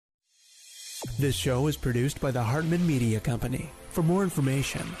This show is produced by the Hartman Media Company. For more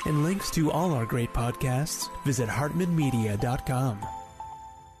information and links to all our great podcasts, visit hartmanmedia.com.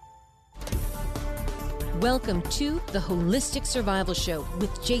 Welcome to the Holistic Survival Show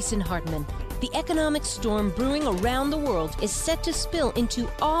with Jason Hartman. The economic storm brewing around the world is set to spill into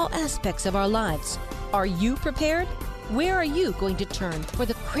all aspects of our lives. Are you prepared? Where are you going to turn for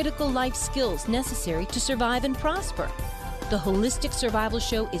the critical life skills necessary to survive and prosper? The Holistic Survival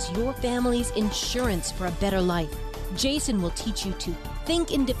Show is your family's insurance for a better life. Jason will teach you to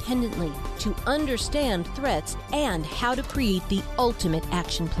think independently, to understand threats, and how to create the ultimate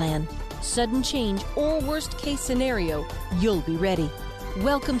action plan. Sudden change or worst case scenario, you'll be ready.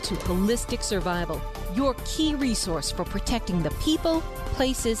 Welcome to Holistic Survival, your key resource for protecting the people,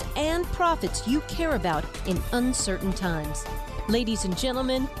 places, and profits you care about in uncertain times. Ladies and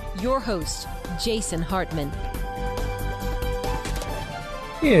gentlemen, your host, Jason Hartman.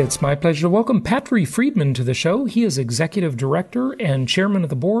 It's my pleasure to welcome Patri Friedman to the show. He is Executive Director and Chairman of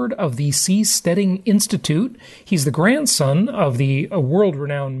the Board of the Seasteading Institute. He's the grandson of the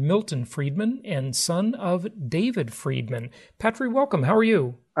world-renowned Milton Friedman and son of David Friedman. Patri, welcome. How are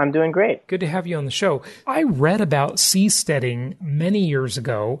you? I'm doing great. Good to have you on the show. I read about seasteading many years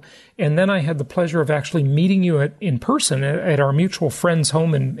ago, and then I had the pleasure of actually meeting you in person at our mutual friend's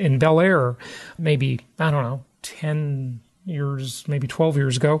home in Bel Air, maybe, 10 years, maybe 12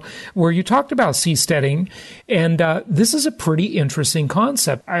 years ago, where you talked about seasteading. And this is a pretty interesting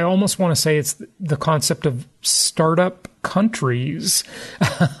concept. I almost want to say it's the concept of startup countries.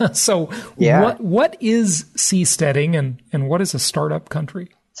 So what is seasteading and what is a startup country?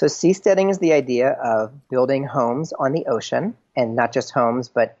 So seasteading is the idea of building homes on the ocean, and not just homes,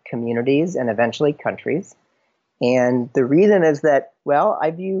 but communities and eventually countries. And the reason is that,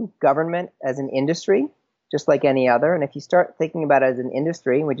 I view government as an industry, just like any other. And if you start thinking about it as an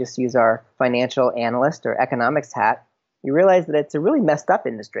industry, and we just use our financial analyst or economics hat, you realize that it's a really messed up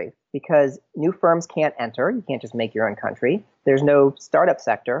industry because new firms can't enter. You can't just make your own country. There's no startup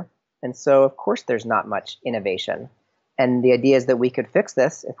sector. And so, of course, there's not much innovation. And the idea is that we could fix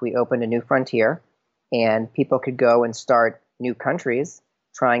this if we opened a new frontier and people could go and start new countries,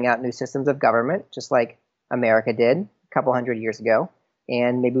 trying out new systems of government, just like America did a couple hundred years ago.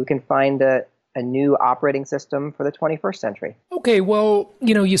 And maybe we can find a new operating system for the 21st century. Okay, well,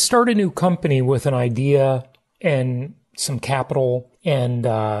 you start a new company with an idea and some capital and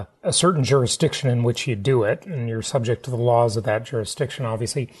a certain jurisdiction in which you do it, and you're subject to the laws of that jurisdiction,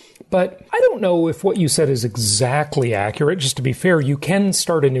 obviously. But I don't know if what you said is exactly accurate. Just to be fair, you can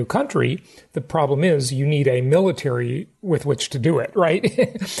start a new country. The problem is you need a military with which to do it,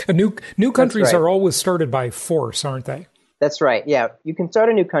 right? New countries are always started by force, aren't they? That's right. Yeah. You can start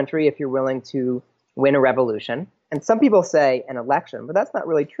a new country if you're willing to win a revolution. And some people say an election, but that's not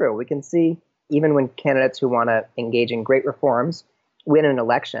really true. We can see even when candidates who want to engage in great reforms win an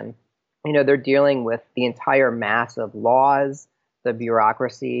election, they're dealing with the entire mass of laws, the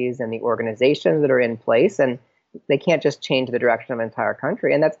bureaucracies, and the organizations that are in place. And they can't just change the direction of an entire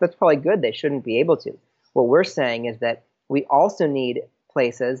country. And that's probably good. They shouldn't be able to. What we're saying is that we also need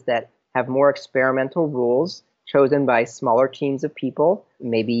places that have more experimental rules chosen by smaller teams of people,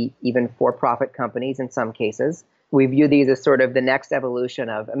 maybe even for-profit companies in some cases. We view these as sort of the next evolution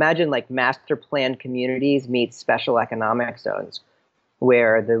of, imagine like master planned communities meet special economic zones,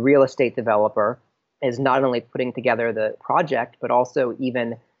 where the real estate developer is not only putting together the project, but also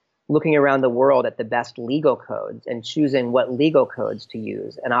even looking around the world at the best legal codes and choosing what legal codes to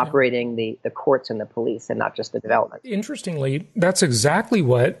use and operating the courts and the police and not just the development. Interestingly, that's exactly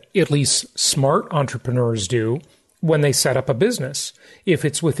what at least smart entrepreneurs do when they set up a business. If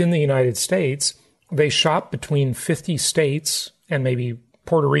it's within the United States, they shop between 50 states and maybe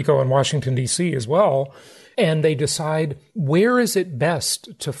Puerto Rico and Washington, D.C. as well, and they decide where is it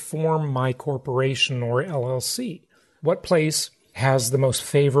best to form my corporation or LLC? What place has the most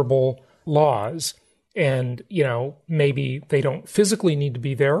favorable laws? And, maybe they don't physically need to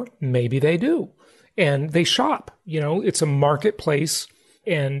be there. Maybe they do. And they shop. It's a marketplace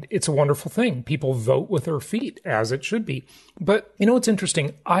and it's a wonderful thing. People vote with their feet, as it should be. But, it's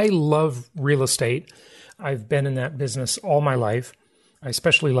interesting. I love real estate. I've been in that business all my life. I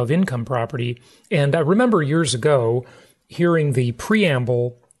especially love income property. And I remember years ago hearing the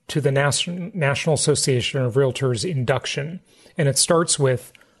preamble to the National Association of Realtors induction. And it starts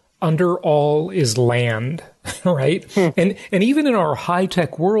with, under all is land, right? And even in our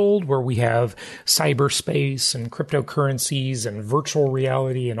high-tech world where we have cyberspace and cryptocurrencies and virtual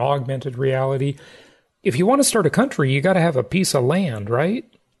reality and augmented reality, if you want to start a country, you got to have a piece of land, right?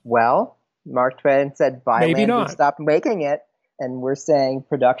 Well, Mark Twain said, buy Maybe land not. and stop making it. And we're saying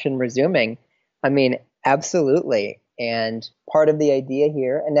production resuming. I mean, absolutely. And part of the idea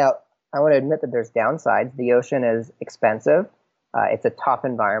here, and now I want to admit that there's downsides. The ocean is expensive. It's a tough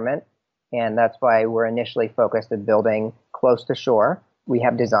environment. And that's why we're initially focused on building close to shore. We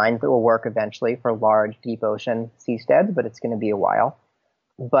have designs that will work eventually for large, deep ocean seasteads, but it's going to be a while.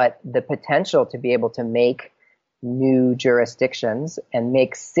 But the potential to be able to make new jurisdictions and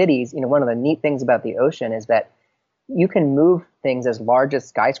make cities, one of the neat things about the ocean is that you can move things as large as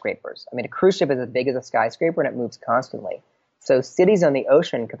skyscrapers. I mean, a cruise ship is as big as a skyscraper and it moves constantly. So cities on the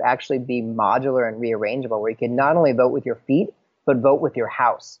ocean could actually be modular and rearrangeable, where you can not only vote with your feet, but vote with your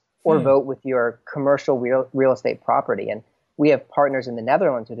house or vote with your commercial real estate property. And we have partners in the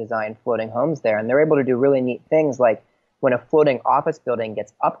Netherlands who design floating homes there, and they're able to do really neat things like when a floating office building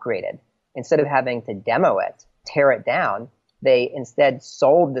gets upgraded, instead of having to demo it, tear it down, they instead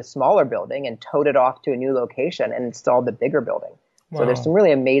sold the smaller building and towed it off to a new location and installed the bigger building. Wow. So there's some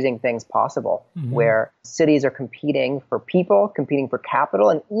really amazing things possible where cities are competing for people, competing for capital,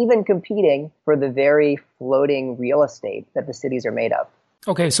 and even competing for the very floating real estate that the cities are made of.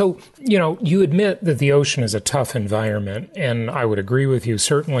 Okay, so, you admit that the ocean is a tough environment, and I would agree with you,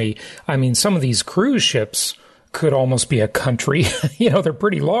 certainly. I mean, some of these cruise ships could almost be a country. They're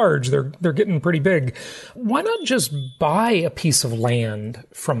pretty large. They're getting pretty big. Why not just buy a piece of land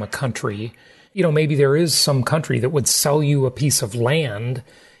from a country? Maybe there is some country that would sell you a piece of land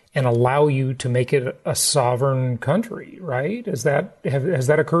and allow you to make it a sovereign country, right? Has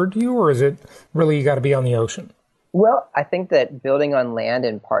that occurred to you, or is it really you got to be on the ocean? Well, I think that building on land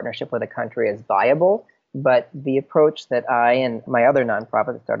in partnership with a country is viable, but the approach that I and my other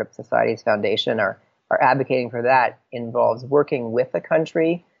nonprofit, the Startup Societies Foundation, are advocating for that involves working with the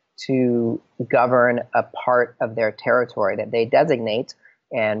country to govern a part of their territory that they designate,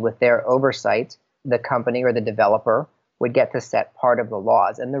 and with their oversight, the company or the developer would get to set part of the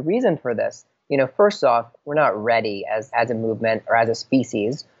laws. And the reason for this, first off, we're not ready as a movement or as a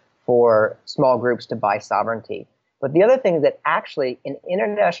species for small groups to buy sovereignty. But the other thing is that actually in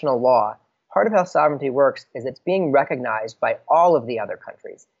international law, part of how sovereignty works is it's being recognized by all of the other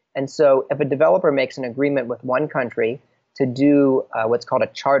countries. And so if a developer makes an agreement with one country to do what's called a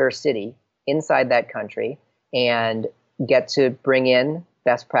charter city inside that country and get to bring in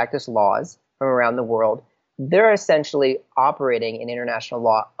best practice laws from around the world, they're essentially operating in international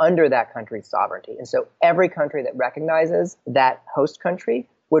law under that country's sovereignty. And so every country that recognizes that host country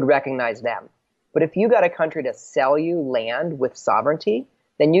would recognize them. But if you got a country to sell you land with sovereignty,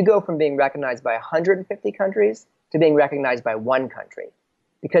 then you go from being recognized by 150 countries to being recognized by one country.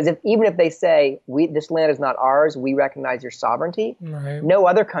 Because even if they say, this land is not ours, we recognize your sovereignty, right, no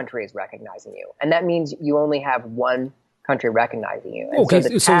other country is recognizing you. And that means you only have one country recognizing you. And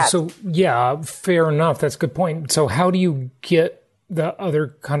okay, so yeah, fair enough. That's a good point. So how do you get the other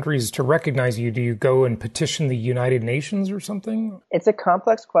countries to recognize you? Do you go and petition the United Nations or something? It's a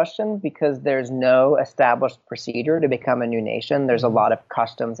complex question because there's no established procedure to become a new nation. There's a lot of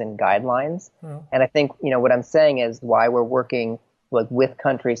customs and guidelines. And I think, what I'm saying is why we're working with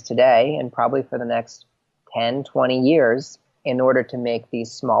countries today and probably for the next 10, 20 years in order to make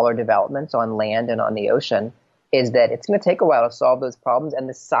these smaller developments on land and on the ocean is that it's going to take a while to solve those problems, and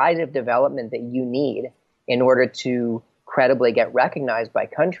the size of development that you need in order to credibly get recognized by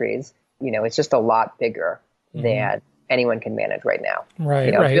countries, it's just a lot bigger than anyone can manage right now.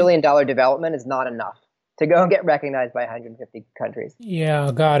 Right, $1 billion development is not enough to go and get recognized by 150 countries.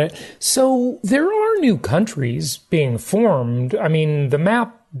 Yeah, got it. So there are new countries being formed. I mean, the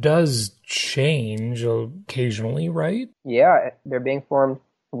map does change occasionally, right? Yeah, they're being formed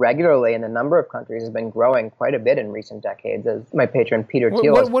regularly, and the number of countries has been growing quite a bit in recent decades, as my patron Peter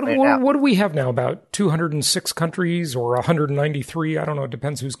Thiel has pointed out. What do we have now? About 206 countries or 193? I don't know. It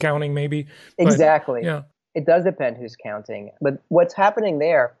depends who's counting, maybe. Exactly. But, yeah. It does depend who's counting. But what's happening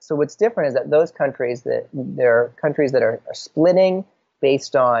there, so what's different is that those countries, there are countries that are splitting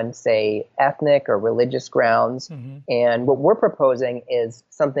based on, say, ethnic or religious grounds. And what we're proposing is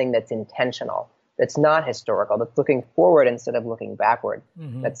something that's intentional, that's not historical, that's looking forward instead of looking backward,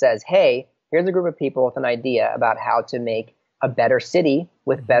 that says, hey, here's a group of people with an idea about how to make a better city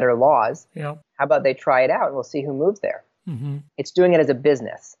with better laws. Yeah. How about they try it out and we'll see who moves there? It's doing it as a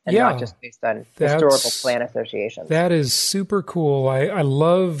business and not just based on historical plan associations. That is super cool. I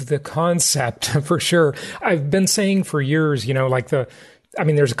love the concept for sure. I've been saying for years,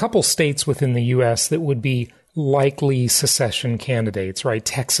 there's a couple states within the U.S. that would be likely secession candidates, right?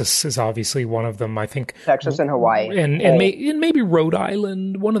 Texas is obviously one of them, I think. Texas and Hawaii. And maybe Rhode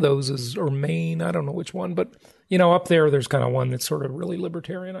Island, one of those is, or Maine, I don't know which one, but Up there's kind of one that's sort of really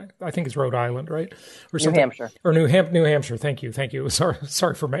libertarian. I think it's Rhode Island, right? Or New Hampshire. Or New Hampshire. Thank you.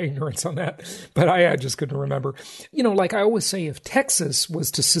 Sorry for my ignorance on that. But I just couldn't remember. Like I always say, if Texas was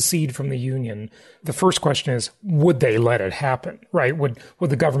to secede from the Union, the first question is, would they let it happen, right? Would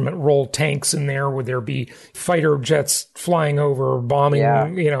the government roll tanks in there? Would there be fighter jets flying over, bombing? Yeah.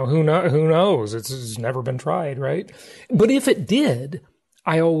 Who knows? It's never been tried, right? But if it did,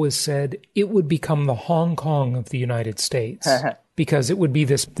 I always said it would become the Hong Kong of the United States because it would be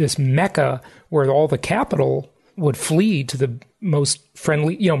this mecca where all the capital would flee to the most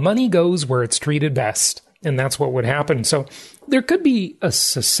friendly, money goes where it's treated best. And that's what would happen. So there could be a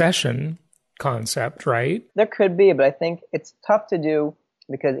secession concept, right? There could be, but I think it's tough to do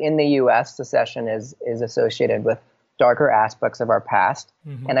because in the U.S., secession is associated with darker aspects of our past.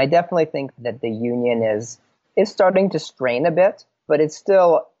 Mm-hmm. And I definitely think that the Union is starting to strain a bit, but it's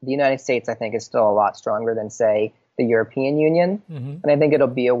still, the United States, I think, is still a lot stronger than, say, the European Union. Mm-hmm. And I think it'll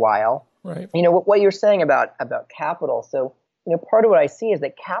be a while. Right. What you're saying about capital. So, part of what I see is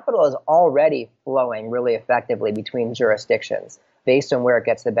that capital is already flowing really effectively between jurisdictions based on where it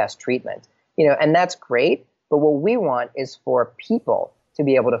gets the best treatment. And that's great. But what we want is for people to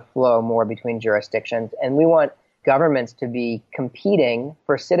be able to flow more between jurisdictions. And we want governments to be competing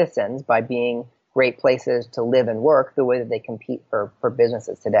for citizens by being great places to live and work the way that they compete for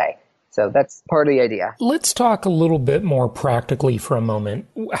businesses today. So that's part of the idea. Let's talk a little bit more practically for a moment.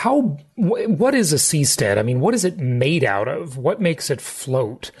 What is a seastead? I mean, what is it made out of? What makes it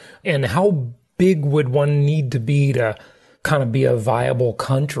float? And how big would one need to be to kind of be a viable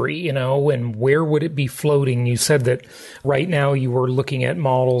country, and where would it be floating? You said that right now you were looking at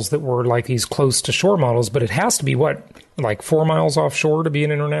models that were like these close to shore models, but it has to be like 4 miles offshore to be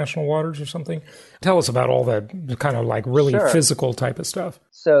in international waters or something? Tell us about all that kind of like really physical type of stuff.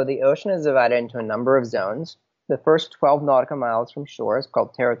 So the ocean is divided into a number of zones. The first 12 nautical miles from shore is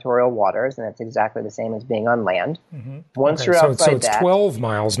called territorial waters, and it's exactly the same as being on land. Mm-hmm. Once you're outside so it's 12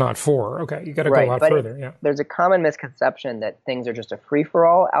 miles, not 4. Okay, you got to go out further. Yeah. There's a common misconception that things are just a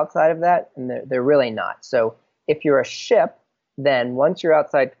free-for-all outside of that, and they're really not. So if you're a ship, then once you're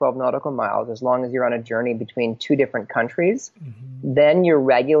outside 12 nautical miles, as long as you're on a journey between two different countries, mm-hmm. then you're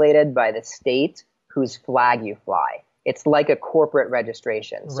regulated by the state whose flag you fly. It's like a corporate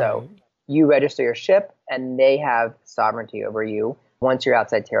registration. Right. So you register your ship, and they have sovereignty over you once you're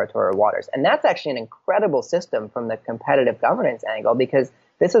outside territorial waters. And that's actually an incredible system from the competitive governance angle, because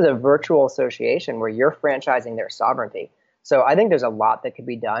this is a virtual association where you're franchising their sovereignty. So I think there's a lot that could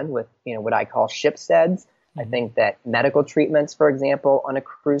be done with, what I call shipsteads. Mm-hmm. I think that medical treatments, for example, on a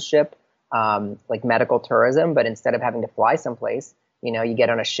cruise ship, like medical tourism, but instead of having to fly someplace, you get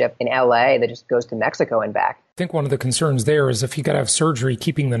on a ship in LA that just goes to Mexico and back. I think one of the concerns there is if you got to have surgery,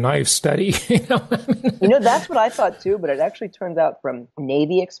 keeping the knife steady. That's what I thought too, but it actually turns out from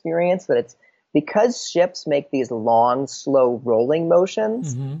Navy experience that it's because ships make these long, slow rolling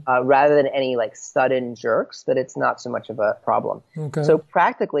motions, mm-hmm. Rather than any like sudden jerks, that it's not so much of a problem. Okay. So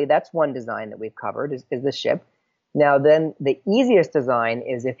practically, that's one design that we've covered is the ship. Now, then the easiest design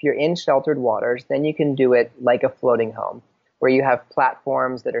is if you're in sheltered waters, then you can do it like a floating home, where you have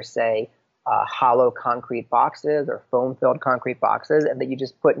platforms that are, say, hollow concrete boxes or foam-filled concrete boxes, and that you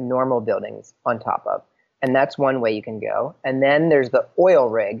just put normal buildings on top of. And that's one way you can go. And then there's the oil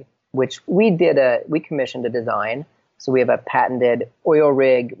rig, which we commissioned a design. So we have a patented oil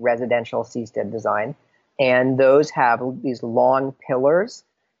rig residential seastead design. And those have these long pillars.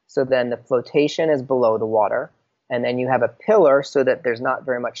 So then the flotation is below the water. And then you have a pillar so that there's not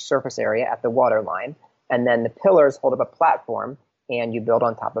very much surface area at the water line. And then the pillars hold up a platform, and you build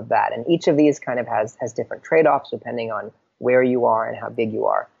on top of that. And each of these kind of has different trade-offs depending on where you are and how big you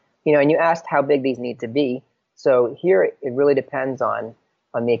are. And you asked how big these need to be. So here it really depends on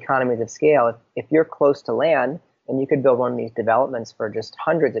the economies of scale. If you're close to land, then you could build one of these developments for just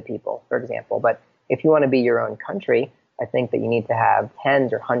hundreds of people, for example. But if you want to be your own country, I think that you need to have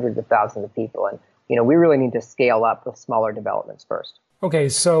tens or hundreds of thousands of people. And, we really need to scale up with smaller developments first. Okay,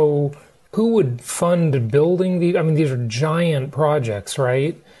 so who would fund building these? I mean, these are giant projects,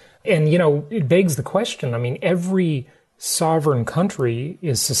 right? And, it begs the question. I mean, every sovereign country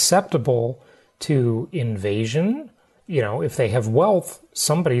is susceptible to invasion. If they have wealth,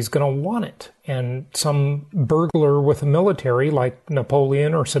 somebody's going to want it. And some burglar with a military like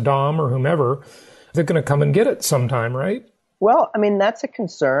Napoleon or Saddam or whomever, they're going to come and get it sometime, right? Well, I mean, that's a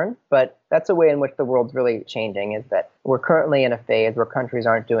concern, but that's a way in which the world's really changing, is that we're currently in a phase where countries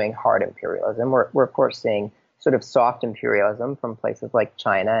aren't doing hard imperialism. We're of course seeing sort of soft imperialism from places like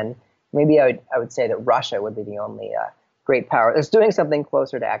China, and maybe I would say that Russia would be the only great power that's doing something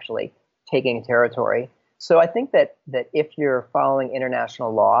closer to actually taking territory. So I think that if you're following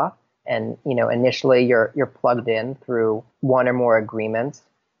international law and, initially you're plugged in through one or more agreements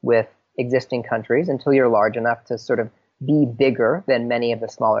with existing countries until you're large enough to sort of be bigger than many of the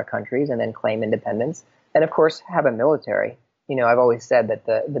smaller countries and then claim independence. And of course, have a military. I've always said that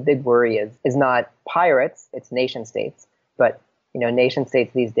the big worry is not pirates, it's nation states. But, nation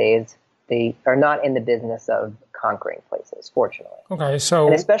states these days, they are not in the business of conquering places, fortunately. Okay, so...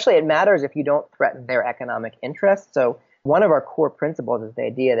 And especially it matters if you don't threaten their economic interests. So one of our core principles is the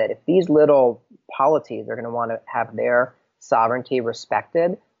idea that if these little polities are going to want to have their sovereignty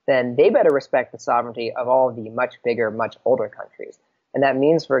respected, then they better respect the sovereignty of all of the much bigger, much older countries. And that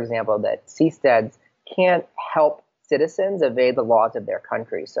means, for example, that seasteads can't help citizens evade the laws of their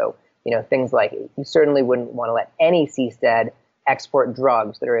country. So, things like you certainly wouldn't want to let any seastead export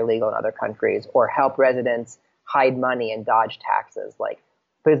drugs that are illegal in other countries or help residents hide money and dodge taxes.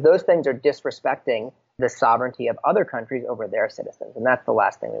 Because those things are disrespecting the sovereignty of other countries over their citizens. And that's the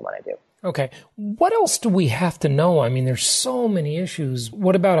last thing we want to do. Okay. What else do we have to know? I mean, there's so many issues.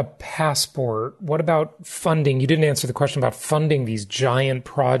 What about a passport? What about funding? You didn't answer the question about funding these giant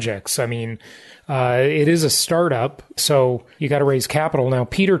projects. I mean, it is a startup, so you got to raise capital. Now,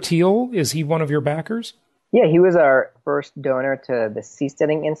 Peter Thiel, is he one of your backers? Yeah, he was our first donor to the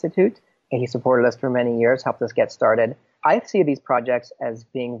Seasteading Institute, and he supported us for many years, helped us get started. I see these projects as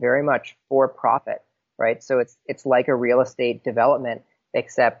being very much for profit, right? So it's like a real estate development,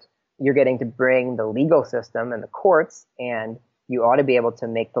 except you're getting to bring the legal system and the courts, and you ought to be able to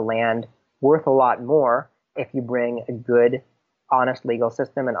make the land worth a lot more if you bring a good, honest legal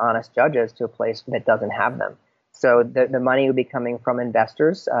system and honest judges to a place that doesn't have them. So the money would be coming from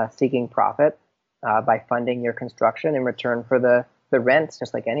investors seeking profit by funding your construction in return for the rents,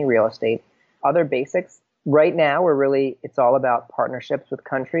 just like any real estate. Other basics. Right now, it's all about partnerships with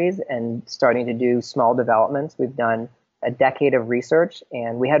countries and starting to do small developments. We've done a decade of research,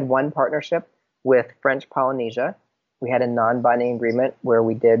 and we had one partnership with French Polynesia. We had a non-binding agreement where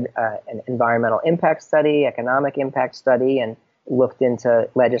we did an environmental impact study, economic impact study, and looked into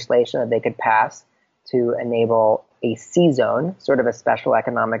legislation that they could pass to enable a sea zone, sort of a special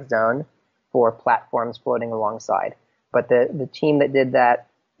economic zone for platforms floating alongside. But the team that did that,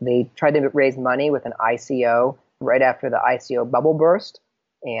 they tried to raise money with an ICO right after the ICO bubble burst,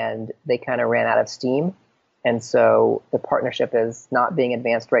 and they kind of ran out of steam. And so the partnership is not being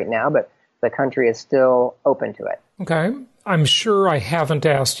advanced right now, but the country is still open to it. Okay. I'm sure I haven't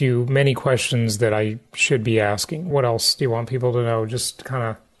asked you many questions that I should be asking. What else do you want people to know? Just kind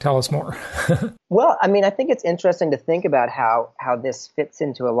of tell us more. Well, I mean, I think it's interesting to think about how this fits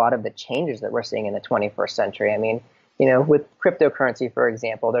into a lot of the changes that we're seeing in the 21st century. I mean, with cryptocurrency, for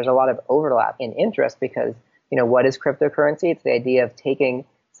example, there's a lot of overlap in interest because, what is cryptocurrency? It's the idea of taking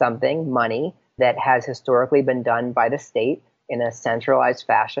something, money, that has historically been done by the state in a centralized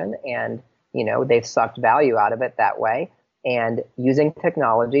fashion, and, they've sucked value out of it that way, and using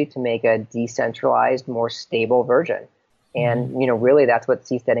technology to make a decentralized, more stable version. And, really that's what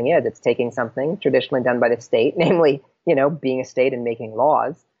seasteading is. It's taking something traditionally done by the state, namely, being a state and making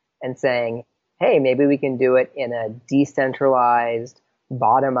laws, and saying, hey, maybe we can do it in a decentralized,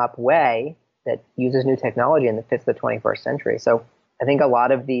 bottom-up way that uses new technology and that fits the 21st century. So I think a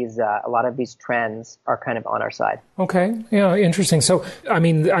lot of these trends are kind of on our side. Okay. Yeah, interesting. So, I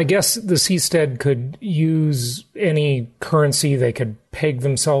mean, I guess the seastead could use any currency. They could peg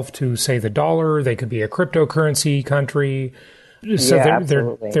themselves to, say, the dollar. They could be a cryptocurrency country. So yeah,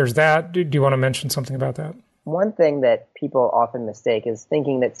 absolutely. There's that. Do you want to mention something about that? One thing that people often mistake is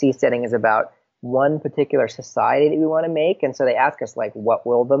thinking that seasteading is about one particular society that we want to make. And so they ask us, what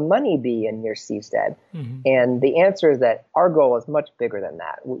will the money be in your seastead? Mm-hmm. And the answer is that our goal is much bigger than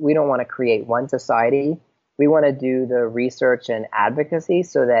that. We don't want to create one society. We want to do the research and advocacy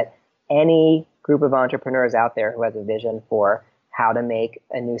so that any group of entrepreneurs out there who has a vision for how to make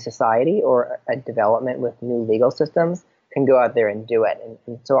a new society or a development with new legal systems can go out there and do it.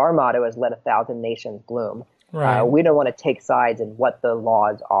 And so our motto is let 1,000 nations bloom. Right. We don't want to take sides in what the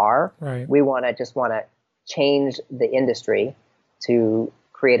laws are. Right. We want to change the industry to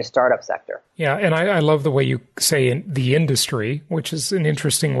create a startup sector. Yeah, and I love the way you say the industry, which is an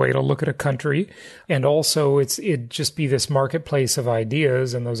interesting way to look at a country. And also it just be this marketplace of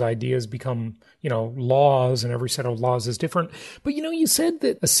ideas, and those ideas become, laws, and every set of laws is different. But, you said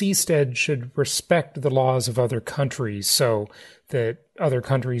that a seastead should respect the laws of other countries so that other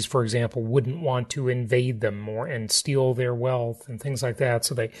countries, for example, wouldn't want to invade them more and steal their wealth and things like that.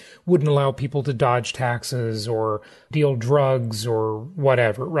 So they wouldn't allow people to dodge taxes or deal drugs or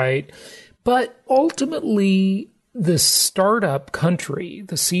whatever, right? But ultimately, the startup country,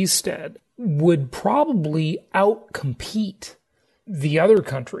 the seastead, would probably outcompete the other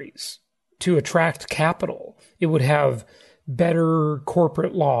countries to attract capital. It would have better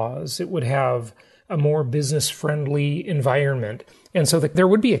corporate laws. It would have a more business-friendly environment. And so there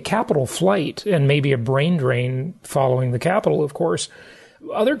would be a capital flight and maybe a brain drain following the capital, of course.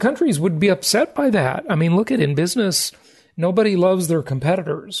 Other countries would be upset by that. I mean, look at in business, nobody loves their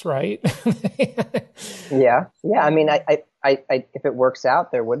competitors, right? Yeah. I mean, I if it works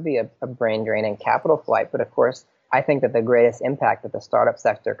out, there would be a brain drain and capital flight. But of course, I think that the greatest impact that the startup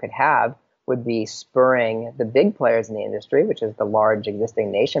sector could have would be spurring the big players in the industry, which is the large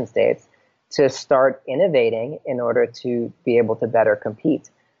existing nation states, to start innovating in order to be able to better compete.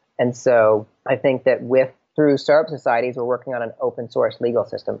 And so I think that through startup societies, we're working on an open source legal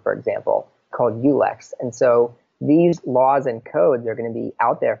system, for example, called ULEX. And so these laws and codes are going to be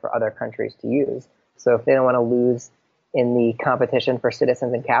out there for other countries to use. So if they don't want to lose in the competition for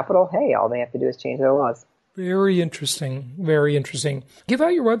citizens and capital, hey, all they have to do is change their laws. Very interesting. Very interesting. Give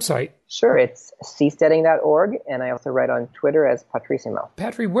out your website. Sure. It's seasteading.org, and I also write on Twitter as Patrissimo.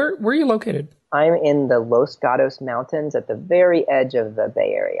 Patri, where are you located? I'm in the Los Gatos Mountains at the very edge of the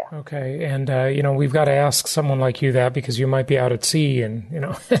Bay Area. Okay. And, we've got to ask someone like you that because you might be out at sea and,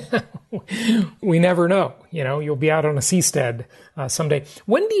 we never know. You'll be out on a seastead someday.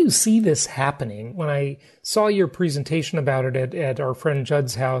 When do you see this happening? When I saw your presentation about it at our friend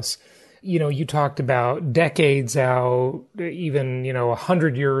Judd's house, you talked about decades out, even,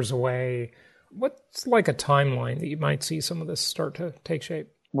 100 years away. What's like a timeline that you might see some of this start to take shape?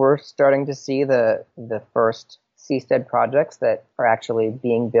 We're starting to see the first seastead projects that are actually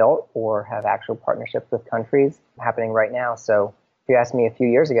being built or have actual partnerships with countries happening right now. So if you asked me a few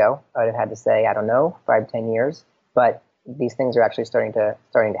years ago, I'd have had to say, I don't know, 5-10 years, but these things are actually starting to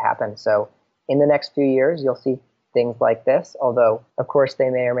happen. So in the next few years, you'll see things like this, although, of course, they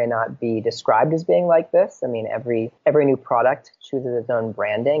may or may not be described as being like this. I mean, every new product chooses its own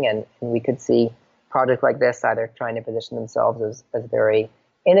branding, and we could see projects like this either trying to position themselves as very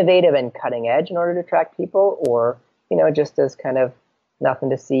innovative and cutting edge in order to attract people, or, just as kind of nothing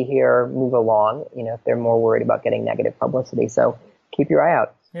to see here, move along, if they're more worried about getting negative publicity. So keep your eye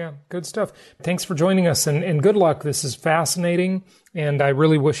out. Yeah, good stuff. Thanks for joining us, and good luck. This is fascinating, and I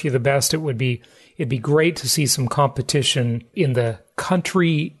really wish you the best. It'd be great to see some competition in the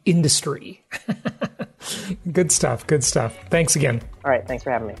country industry. Good stuff. Thanks again. All right, thanks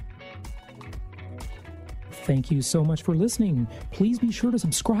for having me. Thank you so much for listening. Please be sure to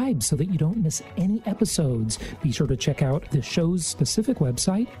subscribe so that you don't miss any episodes. Be sure to check out the show's specific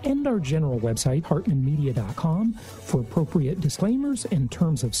website and our general website, hartmanmedia.com, for appropriate disclaimers and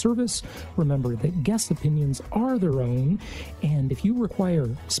terms of service. Remember that guest opinions are their own, and if you require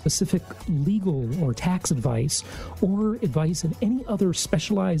specific legal or tax advice or advice in any other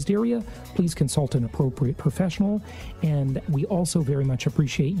specialized area, please consult an appropriate professional. And we also very much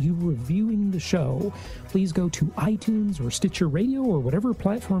appreciate you reviewing the show. Please go to iTunes or Stitcher Radio or whatever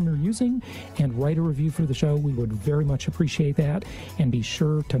platform you're using and write a review for the show. We would very much appreciate that. And be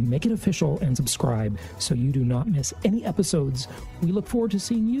sure to make it official and subscribe so you do not miss any episodes. We look forward to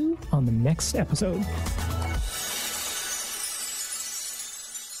seeing you on the next episode.